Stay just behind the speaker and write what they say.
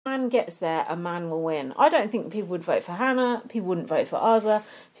man gets there, a man will win. I don't think people would vote for Hannah. People wouldn't vote for Arza.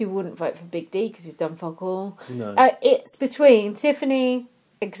 People wouldn't vote for Big D because he's done fuck all. No. It's between Tiffany,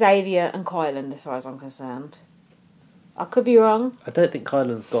 Xavier and Kylan, as far as I'm concerned. I could be wrong. I don't think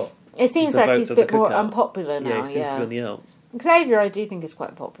Kylan's got... It seems like he's a bit more unpopular now. Yeah, he seems to be on the outs. Xavier, I do think is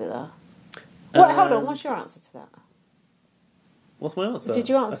quite popular. Hold on, what's your answer to that? What's my answer? Did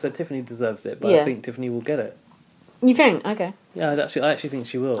you answer? I said Tiffany deserves it, but I think Tiffany will get it. You think? Okay. Yeah, I actually think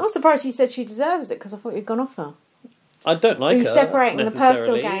she will. I'm surprised you said she deserves it because I thought you'd gone off her. I don't like her. You're separating the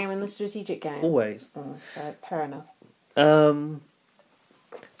personal game and the strategic game. Always. Oh, fair enough.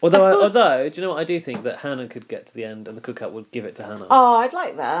 Although, do you know what I do think? That Hannah could get to the end and the cookout would give it to Hannah. Oh, I'd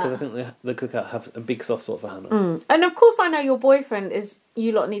like that. Because I think the cookout have a big soft spot for Hannah. And of course I know your boyfriend is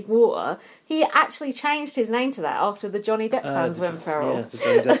You Lot Need Water. He actually changed his name to that after the Johnny Depp fans went feral. Yeah, the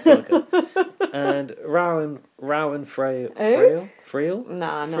Johnny Depp saga. And Rowan Frail?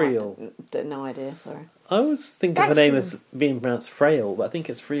 Nah, no idea, sorry. I always think of her name as being pronounced Frail, but I think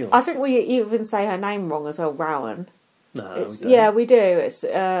it's Friel. I think we even say her name wrong as well, Rowan. No, we do. It's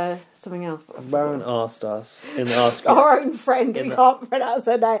something else. Rowan asked us in the Ask You... Our own friend who can't pronounce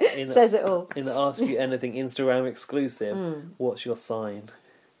her name says it all. In the Ask You Anything Instagram exclusive, what's your sign?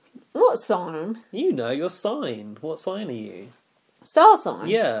 What sign? You know, your sign. What sign are you? Star sign?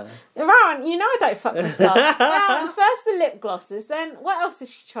 Yeah. Rowan, you know I don't fuck with stars. Rowan, first the lip glosses, then what else is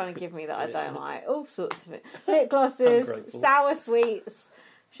she trying to give me that I don't like? All sorts of it. Lip glosses, sour sweets.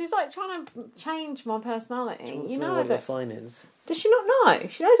 She's like trying to change my personality. You know what your sign is? Does she not know?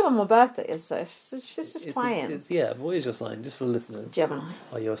 She knows when my birthday is, so she's just playing. But what is your sign? Just for the listeners. Gemini.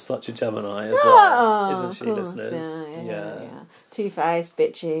 Oh, you're such a Gemini as well, isn't she, course, listeners? Yeah. Two-faced,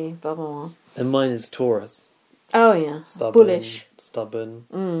 bitchy, blah, blah, blah. And mine is Taurus. Oh, yeah. Bullish. Stubborn.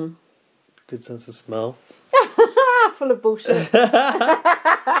 Good sense of smell. Full of bullshit.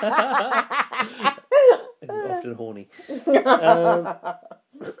 Often horny.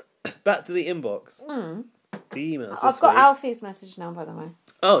 Back to the inbox. The emails. I've got Alfie's message now, by the way.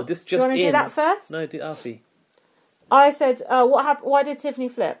 Oh, this just do you want to do that first? No, do Alfie. I said, what happened? Why did Tiffany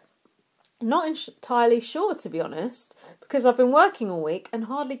flip? Not entirely sure, to be honest, because I've been working all week and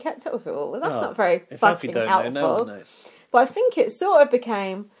hardly kept up with it all. Well, that's not very fucking helpful. No one knows. But I think it sort of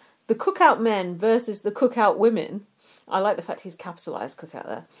became the cookout men versus the cookout women. I like the fact he's capitalised cookout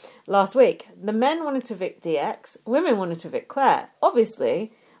there. Last week, the men wanted to evict DX, women wanted to evict Claire.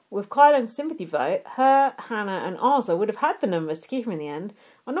 Obviously, with Kylan's sympathy vote, her, Hannah and Arza would have had the numbers to keep him in the end.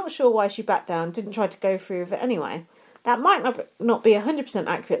 I'm not sure why she backed down, didn't try to go through with it anyway. That might not be 100%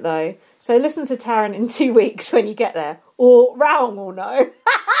 accurate though, so listen to Taryn in 2 weeks when you get there. Or Rowan will know.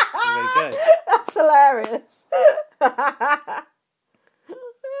 There you go. That's hilarious.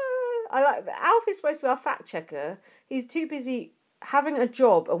 I like that. Alfie's supposed to be our fact checker. He's too busy having a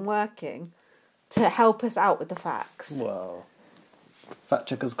job and working to help us out with the facts. Well, fact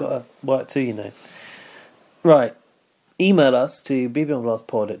checker's got to work too, you know. Right. Email us to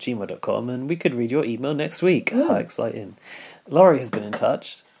bbonblastpod@gmail.com and we could read your email next week. How exciting. Laurie has been in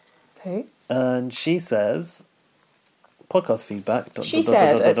touch. Who? And she says... Podcast feedback. She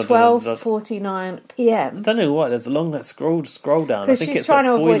said at 12:49 p.m. I don't know why. There's a long scroll down. I think she's it's trying a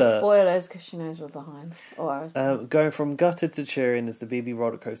to spoiler. avoid spoilers because she knows we're behind. Going from gutted to cheering is the BB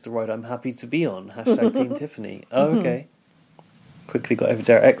roller coaster ride I'm happy to be on. # Team Tiffany. Oh, okay. Quickly got over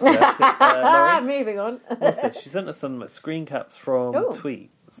Derek X there. Moving on. Also, she sent us some screen caps from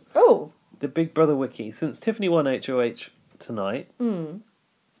tweets. Oh. The Big Brother Wiki. Since Tiffany won HOH tonight,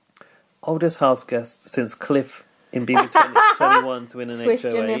 oldest house guest since Cliff in BB21 to win an Twist HOH.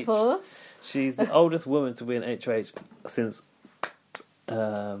 your nipples. She's the oldest woman to win HOH since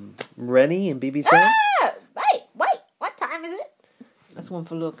Rennie in BB7. Wait, what time is it? That's one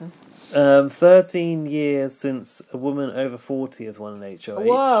for looking. 13 years since a woman over 40 has won an HOH.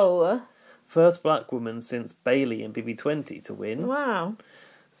 Whoa. First black woman since Bailey in BB20 to win. Wow.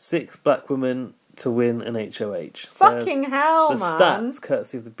 Sixth black woman to win an HOH. Fucking hell, man. The stats,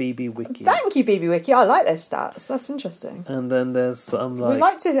 courtesy of the BB Wiki. Thank you, BB Wiki. I like those stats. That's interesting. And then there's some We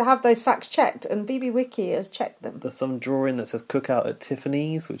like to have those facts checked, and BB Wiki has checked them. There's some drawing that says cookout at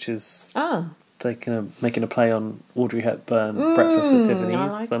Tiffany's, which is making a play on Audrey Hepburn Breakfast at Tiffany's. I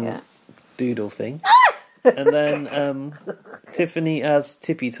like it. Doodle thing. And then Tiffany as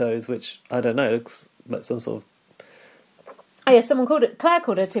Tippy Toes, which I don't know, looks like some sort of... Oh yeah, Claire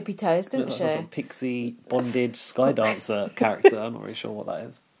called her Tippy Toes, didn't she? Some sort of pixie bondage sky dancer character. I'm not really sure what that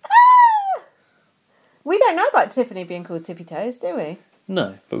is. We don't know about Tiffany being called Tippy Toes, do we?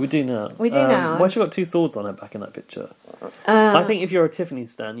 No, but we do now. We do now. Why has she got two swords on her back in that picture? I think if you're a Tiffany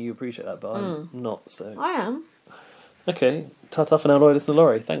stan, you appreciate that, but I'm not, so... I am. Okay, ta-ta for now, Lloyd. Listen to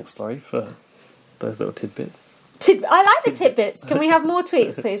Laurie. Thanks, Laurie, for those little tidbits. I like the tidbits. Can we have more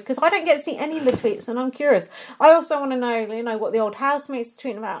tweets, please? Because I don't get to see any of the tweets, and I'm curious. I also want to know, what the old housemates are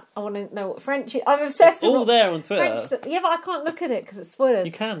tweeting about. I want to know what French. I'm obsessed. It's all there on Twitter. French, yeah, but I can't look at it because it's spoilers.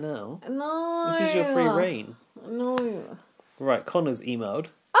 You can now. No. This is your free reign. No. Right, Connor's emailed.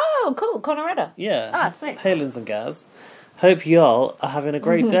 Oh, cool. Connor Redder. Yeah. Ah, sweet. Hey, Linz and Gaz. Hope y'all are having a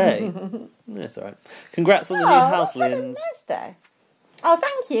great day. That's all right. Congrats on the new house, Linz. Nice day. Oh,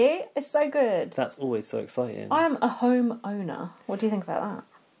 thank you. It's so good. That's always so exciting. I am a home owner. What do you think about that?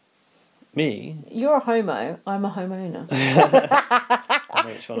 Me? You're a homo. I'm a homeowner. I know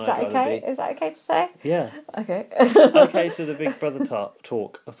which one Is that okay? Is that okay to say? Yeah. Okay. Okay to the Big Brother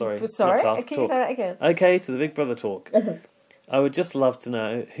talk. Oh, sorry. Sorry? Task, Can talk. you say that again? Okay to the Big Brother talk. I would just love to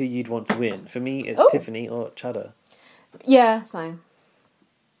know who you'd want to win. For me, it's Tiffany or Cheddar. Yeah, same.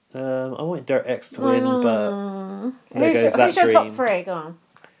 I want Derek X to win, but Who's your top three? Go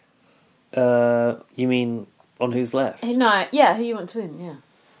on. You mean on who's left? No, yeah, who you want to win?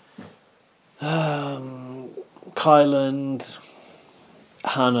 Yeah. Kyland,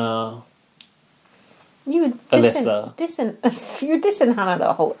 Hannah, You were Alyssa. you were dissing Hannah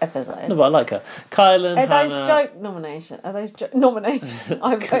the whole episode. No, but I like her. Kyland, Are Hannah. those joke nominations? Are those nominations?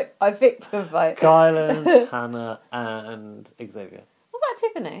 I victim vote. Kyland, Hannah, and Xavier. What about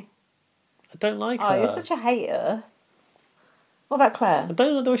Tiffany? I don't like her. Oh, you're such a hater. What about Claire? I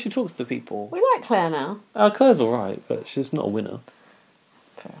don't like the way she talks to people. We like Claire now. Claire's alright, but she's not a winner.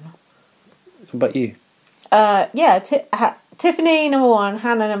 Fair enough. What about you? Tiffany number one,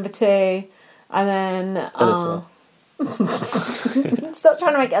 Hannah number two, and then Alyssa. Stop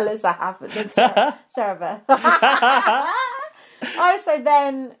trying to make Alyssa happen. It's Sarah Beth. I would say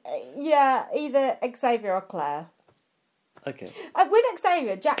then, either Xavier or Claire. Okay. With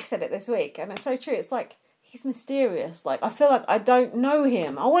Xavier, Jack said it this week, and it's so true. It's like, he's mysterious. Like, I feel like I don't know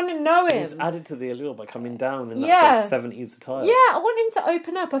him. I want to know him. He's added to the allure by coming down in that sort of 70s attire. Yeah, I want him to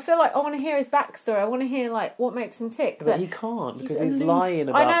open up. I feel like I want to hear his backstory. I want to hear, like, what makes him tick. But he can't, because he's lying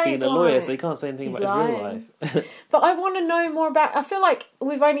about being a lawyer, so he can't say anything about his real life. But I want to know more about... I feel like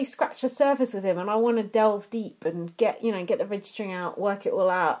we've only scratched the surface with him, and I want to delve deep and get the red string out, work it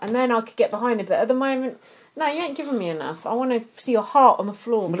all out, and then I could get behind it. But at the moment... No, you ain't giving me enough. I want to see your heart on the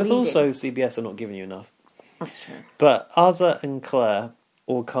floor. But it's also CBS are not giving you enough. That's true. But Azza and Claire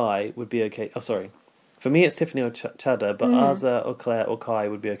or Kai would be okay. Oh, sorry. For me, it's Tiffany or Cheddar, but Azza or Claire or Kai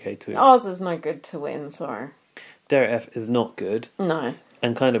would be okay too. Azza's no good to win, sorry. Derek F is not good. No.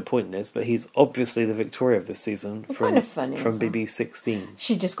 And kind of pointless, but he's obviously the Victoria of this season kind of funny, from BB16.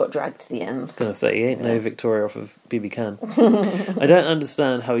 She just got dragged to the end. I was going to say, he ain't no Victoria off of BB Can. I don't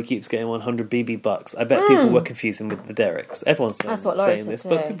understand how he keeps getting 100 BB bucks. I bet people were confusing with the Derricks. Everyone's saying this,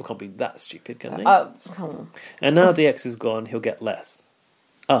 but people can't be that stupid, can they? Oh, come on. And now DX is gone, he'll get less.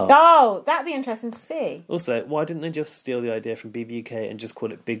 Oh, that'd be interesting to see. Also, why didn't they just steal the idea from BBUK and just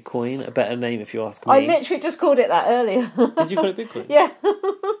call it Big Coin? A better name, if you ask me. I literally just called it that earlier. Did you call it Big Coin? Yeah.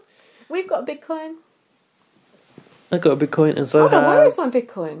 We've got a big coin. I got a big coin, and so Hold on, where is my big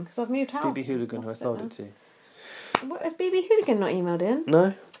coin? Because I've moved house. BB Hooligan, who I sold it to. What, has BB Hooligan not emailed in?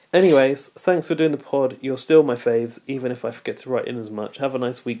 No. Anyways, thanks for doing the pod. You're still my faves, even if I forget to write in as much. Have a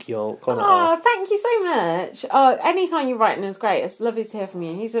nice week, y'all. Thank you so much. Oh, anytime you write in is great. It's lovely to hear from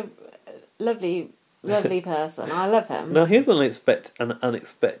you. He's a lovely person. I love him. Now, here's an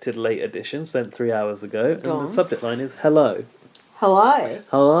unexpected late addition sent 3 hours ago, and the subject line is hello. Hello.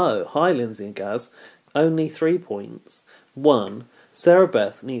 Hello. Hi, Lindsay and Gaz. Only 3 points. 1. Sarah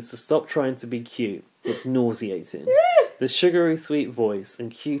Beth needs to stop trying to be cute. It's nauseating. The sugary sweet voice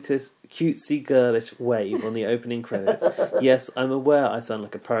and cutesy girlish wave on the opening credits. Yes, I'm aware I sound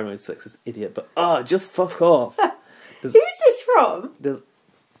like a paranoid sexist idiot, but just fuck off. Who's this from?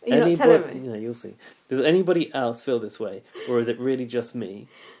 You're not telling me? Yeah, you'll see. Does anybody else feel this way, or is it really just me?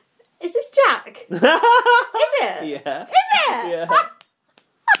 Is this Jack? Is it? Yeah. Is it? Yeah.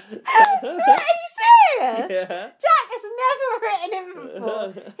 Are you serious? Yeah. Jack has never written him before.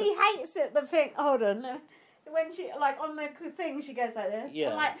 He hates it. The thing. Hold on. When she on the thing, she goes like this. Yeah.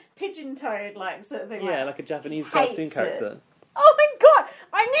 And, pigeon-toed sort of thing. Yeah, like a Japanese cartoon character. It. Oh my god!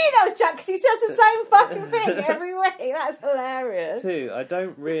 I knew that was Jack because he says the same fucking thing every week. That's hilarious. 2. I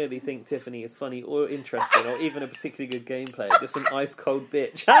don't really think Tiffany is funny or interesting or even a particularly good gameplay. Just an ice cold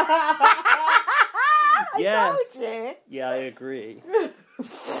bitch. I told you. Yeah, I agree.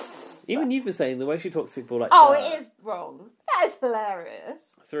 Even you've been saying the way she talks to people like it is wrong. That is hilarious.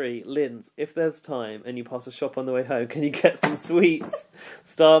 3. Linz, if there's time and you pass a shop on the way home, can you get some sweets?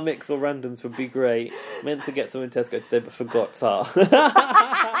 Star Mix or randoms would be great. Meant to get some in Tesco today, but forgot tar.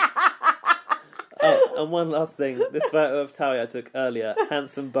 and one last thing. This photo of Towie I took earlier.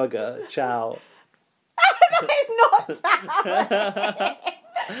 Handsome bugger. Ciao. That is not Towie.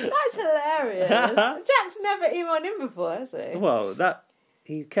 That's hilarious. Jack's never emailed him before, has he? Well,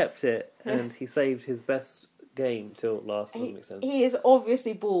 he kept it, and he saved his best game till last. Doesn't make sense. He is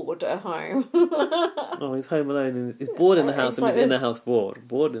obviously bored at home. Oh, he's home alone, and he's bored in the house, and he's in the house bored.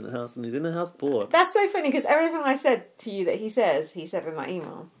 Bored in the house, and he's in the house bored. That's so funny, because everything I said to you that he said in that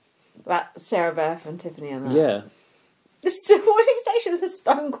email. About Sarah Beth and Tiffany and that. Yeah. What did he say? She was a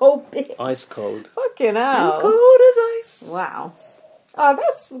stone cold bitch. Ice cold. Fucking hell. As cold as ice. Wow. Oh,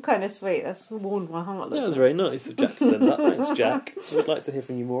 that's kind of sweet. That's warmed my heart. That was very nice of Jack to send that. Thanks, Jack. We'd like to hear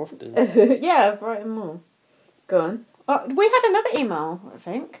from you more often. Yeah, write more. Go on. Oh, we had another email, I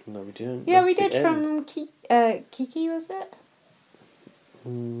think. No, we didn't. Yeah, That's we the did end. from Kiki, was it?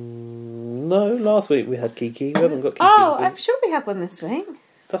 No, last week we had Kiki. We haven't got Kiki Oh, this week. I'm sure we had one this week.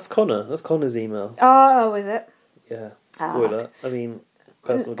 That's Connor. That's Connor's email. Oh, was it? Yeah. Spoiler. I mean,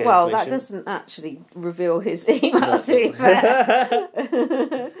 personal game well, information. that doesn't actually reveal his email, to be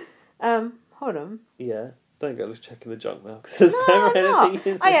fair. Hold on. Yeah. Don't go checking the junk mail, because there's never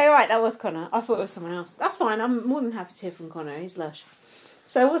anything in Oh, yeah, you're right. That was Connor. I thought it was someone else. That's fine. I'm more than happy to hear from Connor. He's lush.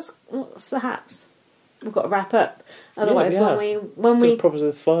 So what's the haps? We've got to wrap up. Otherwise, when we the problems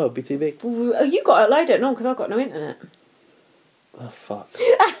with this file be too big. Oh, you got to load it, no? Because I've got no internet. Oh fuck!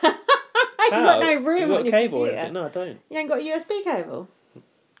 You've got no room you got on a your cable? computer. No, I don't. You ain't got a USB cable.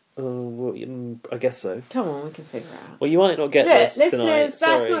 Well, I guess so. Come on, we can figure it out. Well, you might not get this listeners, tonight. that's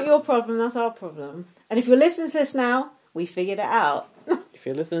Sorry. not your problem. That's our problem. And if you're listening to this now, we figured it out. If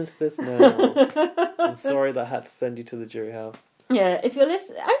you're listening to this now, I'm sorry that I had to send you to the jury house. Yeah, if you're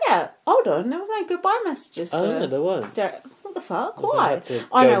listening... Oh, yeah. Hold on. There was no goodbye messages Oh, no, there weren't. Derek. What the fuck? Well, Why?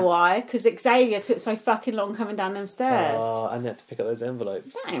 I know why. Because Xavier took so fucking long coming down them stairs. Oh, and they had to pick up those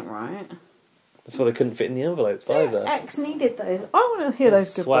envelopes. That ain't right. That's why they couldn't fit in the envelopes either. X needed those. I want to hear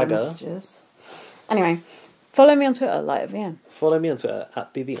those goodbye Swagger. messages. Anyway, follow me on Twitter, Light of VM. Follow me on Twitter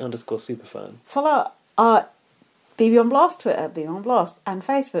at BB_superfan. Follow our BB on Blast Twitter, BB on Blast, and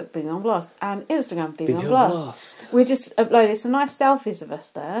Facebook, BB on Blast, and Instagram, BB on Blast. We just uploaded some nice selfies of us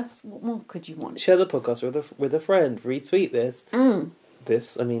there. So what more could you want? Share the podcast with a friend. Retweet this.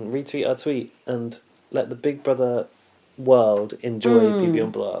 Retweet our tweet and let the Big Brother world enjoy BB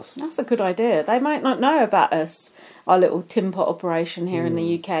on Blast. That's a good idea. They might not know about us, our little tin pot operation here in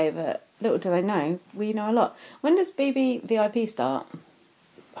the UK, but little do they know, we know a lot. When does BB VIP start?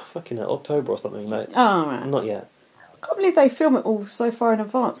 Oh, fucking hell, October or something, mate. Oh, right. Not yet. I can't believe they film it all so far in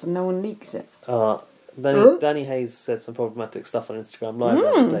advance and no one leaks it. Danny Hayes said some problematic stuff on Instagram Live the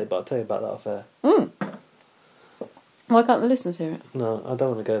other day, but I'll tell you about that off air. Why can't the listeners hear it? No, I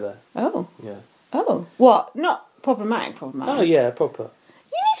don't want to go there. Oh. Yeah. Oh. What? Not problematic. Oh, yeah, proper.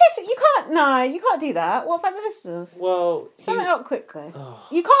 You can't do that. What about the listeners? Well... Sum it up quickly. Oh.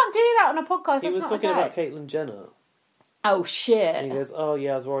 You can't do that on a podcast. He was talking about Caitlyn Jenner. Oh, shit. And he goes, oh,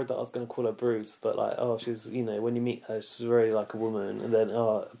 yeah, I was worried that I was going to call her Bruce, but, like, oh, she's, when you meet her, she's really like a woman, and then,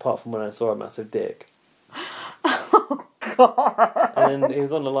 apart from when I saw a massive dick. Oh, God. And then he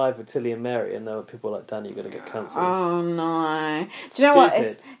was on the live with Tilly and Mary, and there were people like, Danny, you're going to get cancelled. Oh, no. Do you know what?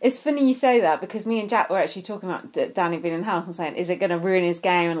 It's funny you say that, because me and Jack were actually talking about Danny being in the house and saying, is it going to ruin his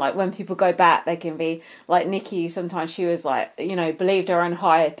game? And, like, when people go back, they can be, like, Nikki, sometimes she was, like, believed her own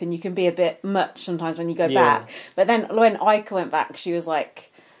hype, and you can be a bit much sometimes when you go back. But then when Ika went back, she was,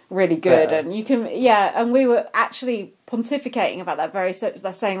 like, really good. Better. And you can, and we were actually pontificating about that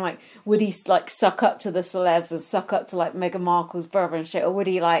they're saying, like, would he, like, suck up to the celebs and suck up to, like, Meghan Markle's brother and shit, or would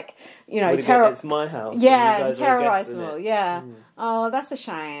he, like, it's my house. Yeah, terrorise them all. Yeah. Oh, that's a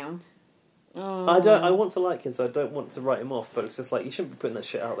shame. Oh. I want to like him, so I don't want to write him off, but it's just like, you shouldn't be putting that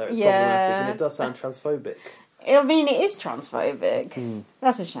shit out there. It's problematic, and it does sound transphobic. I mean, it is transphobic.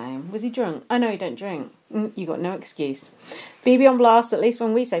 That's a shame. Was he drunk? I know he don't drink. You got no excuse. BB on Blast, at least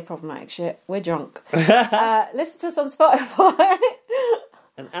when we say problematic shit, we're drunk. Listen to us on Spotify.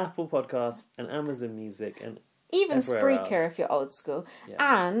 And Apple Podcasts, and Amazon Music, and even Spreaker if you're old school.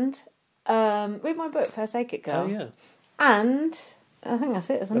 Yeah. And read my book, First Aid Kit Girl. Oh, yeah. And I think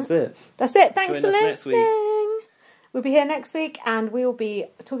that's it, isn't it? That's it. Thanks for listening. We'll be here next week, and we'll be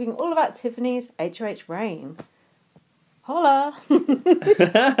talking all about Tiffany's HOH reign. Holla!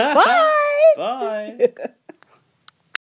 Bye! Bye!